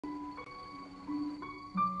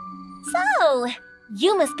So,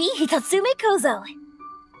 you must be Hitatsume Kozo.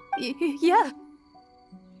 Yeah.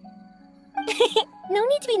 No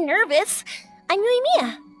need to be nervous. I'm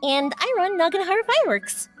Yuimiya, and I run Naganohara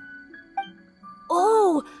Fireworks.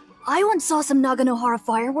 Oh, I once saw some Naganohara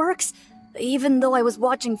fireworks. Even though I was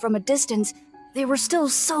watching from a distance, they were still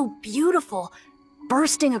so beautiful,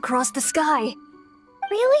 bursting across the sky.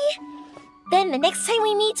 Really? Then the next time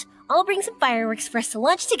we meet, I'll bring some fireworks for us to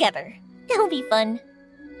launch together. It'll be fun.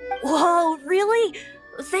 Whoa, really?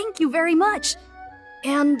 Thank you very much.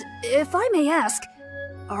 And if I may ask,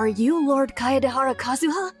 are you Lord Kaedehara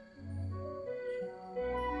Kazuha?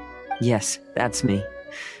 Yes, that's me.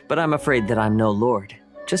 But I'm afraid that I'm no lord,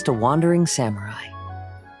 just a wandering samurai.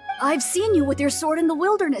 I've seen you with your sword in the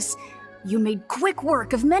wilderness. You made quick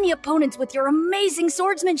work of many opponents with your amazing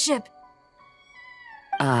swordsmanship.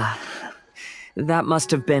 That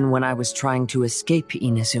must have been when I was trying to escape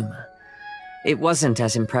Inazuma. It wasn't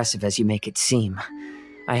as impressive as you make it seem.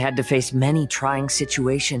 I had to face many trying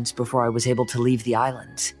situations before I was able to leave the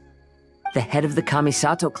islands. The head of the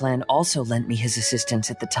Kamisato clan also lent me his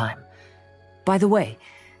assistance at the time. By the way,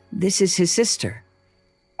 this is his sister.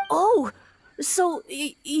 Oh, so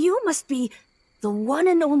you must be the one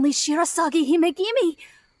and only Shirasagi Himegimi.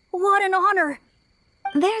 What an honor.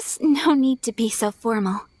 There's no need to be so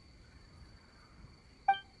formal.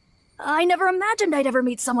 I never imagined I'd ever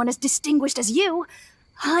meet someone as distinguished as you.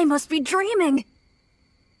 I must be dreaming.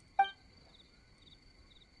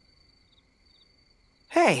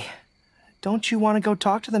 Hey, don't you want to go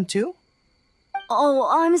talk to them too? Oh,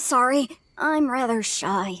 I'm sorry. I'm rather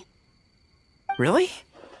shy. Really?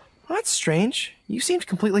 Well, that's strange. You seemed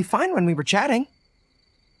completely fine when we were chatting.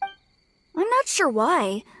 I'm not sure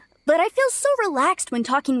why, but I feel so relaxed when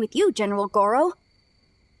talking with you, General Goro.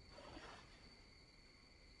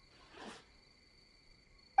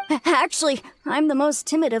 Actually, I'm the most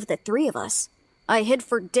timid of the three of us. I hid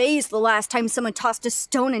for days the last time someone tossed a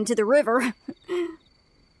stone into the river.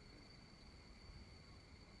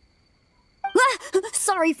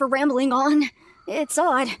 Sorry for rambling on. It's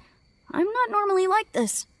odd. I'm not normally like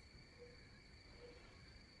this.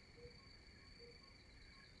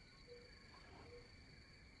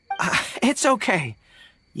 It's okay.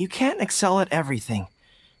 You can't excel at everything.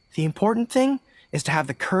 The important thing is to have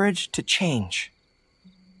the courage to change.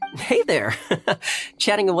 Hey there.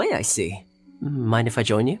 Chatting away, I see. Mind if I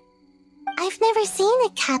join you? I've never seen a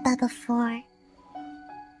kappa before.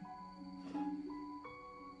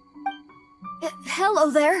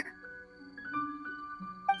 Hello there.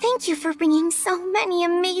 Thank you for bringing so many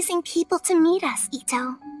amazing people to meet us,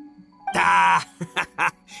 Ito.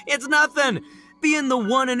 It's nothing. Being the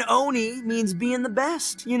one and only means being the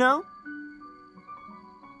best, you know?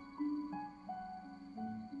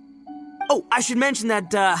 Oh, I should mention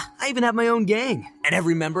that I even have my own gang, and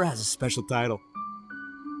every member has a special title.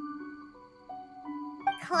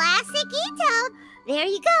 Classic Ito! There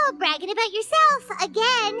you go, bragging about yourself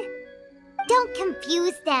again. Don't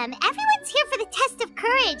confuse them. Everyone's here for the test of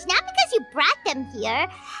courage, not because you brought them here.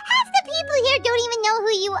 Half the people here don't even know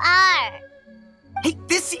who you are. Hey,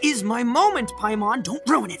 this is my moment, Paimon. Don't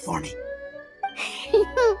ruin it for me.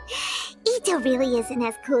 Ito really isn't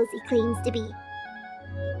as cool as he claims to be.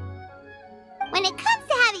 When it comes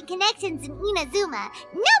to having connections in Inazuma,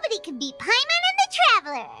 nobody can beat Paimon and the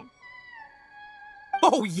Traveler.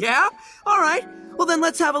 Oh, yeah? All right. Well, then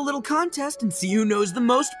let's have a little contest and see who knows the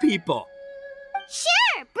most people.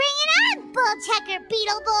 Sure, bring it on, Bullchecker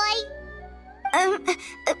Beetle Boy!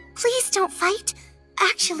 Please don't fight.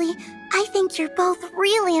 Actually, I think you're both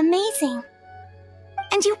really amazing.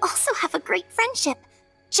 And you also have a great friendship,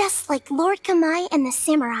 just like Lord Kamai and the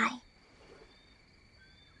Samurai.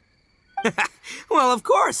 Well, of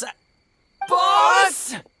course.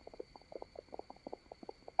 Boss!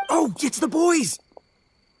 Oh, it's the boys!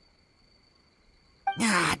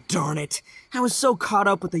 Ah, darn it. I was so caught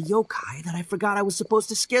up with the yokai that I forgot I was supposed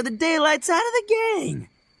to scare the daylights out of the gang.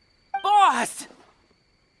 Boss!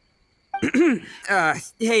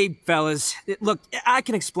 Hey, fellas. Look, I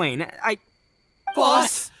can explain.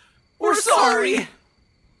 Boss! We're sorry!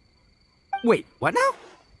 Wait, what now?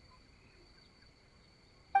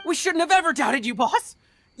 We shouldn't have ever doubted you, boss!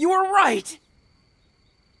 You were right!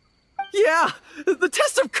 Yeah! The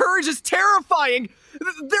test of courage is terrifying!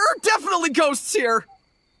 There are definitely ghosts here!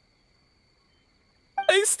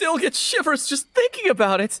 I still get shivers just thinking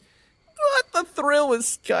about it. But the thrill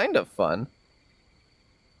was kind of fun.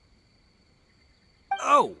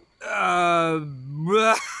 Oh,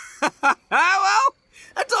 well, I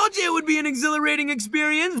told you it would be an exhilarating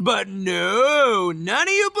experience, but no, none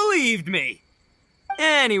of you believed me.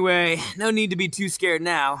 Anyway, no need to be too scared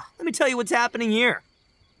now. Let me tell you what's happening here.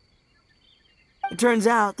 It turns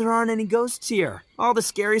out there aren't any ghosts here. All the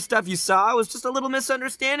scary stuff you saw was just a little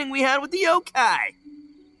misunderstanding we had with the yokai.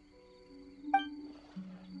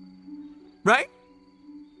 Right?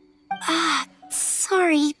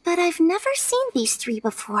 Sorry, but I've never seen these three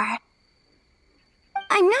before.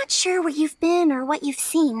 I'm not sure where you've been or what you've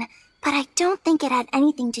seen, but I don't think it had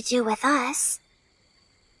anything to do with us.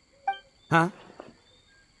 Huh?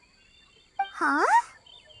 Huh?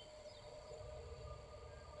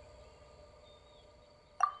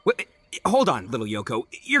 Wait, hold on, little Yoko.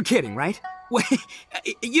 You're kidding, right? Wait,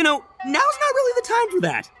 you know, now's not really the time for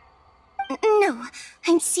that. No,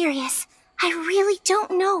 I'm serious. I really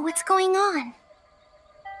don't know what's going on.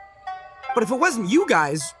 But if it wasn't you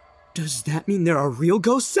guys, does that mean there are real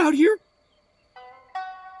ghosts out here?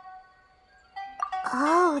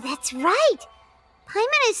 Oh, that's right.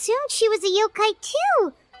 Paimon assumed she was a yokai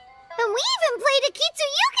too. And we even played Akitsu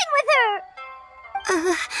with her.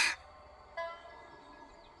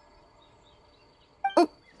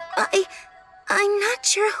 I'm not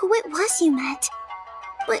sure who it was you met.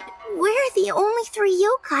 But we're the only three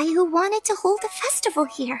yokai who wanted to hold a festival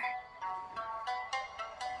here.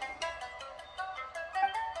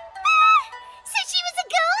 So she was a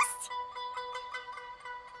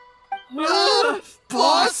ghost?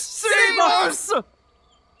 Boss, save us!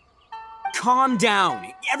 Calm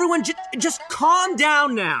down. Everyone just calm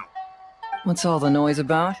down now. What's all the noise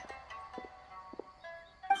about?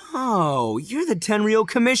 Oh, you're the Tenryou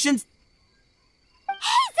Commission's...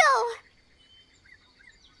 Hazel!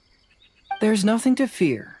 There's nothing to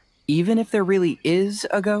fear. Even if there really is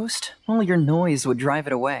a ghost, well, your noise would drive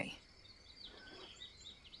it away.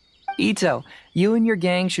 Ito, you and your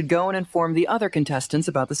gang should go and inform the other contestants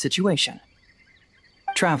about the situation.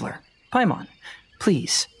 Traveler, Paimon,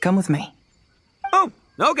 please, come with me. Oh,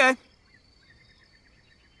 okay.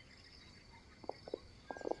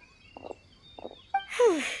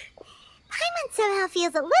 Paimon somehow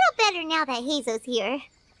feels a little better now that Hazo's here.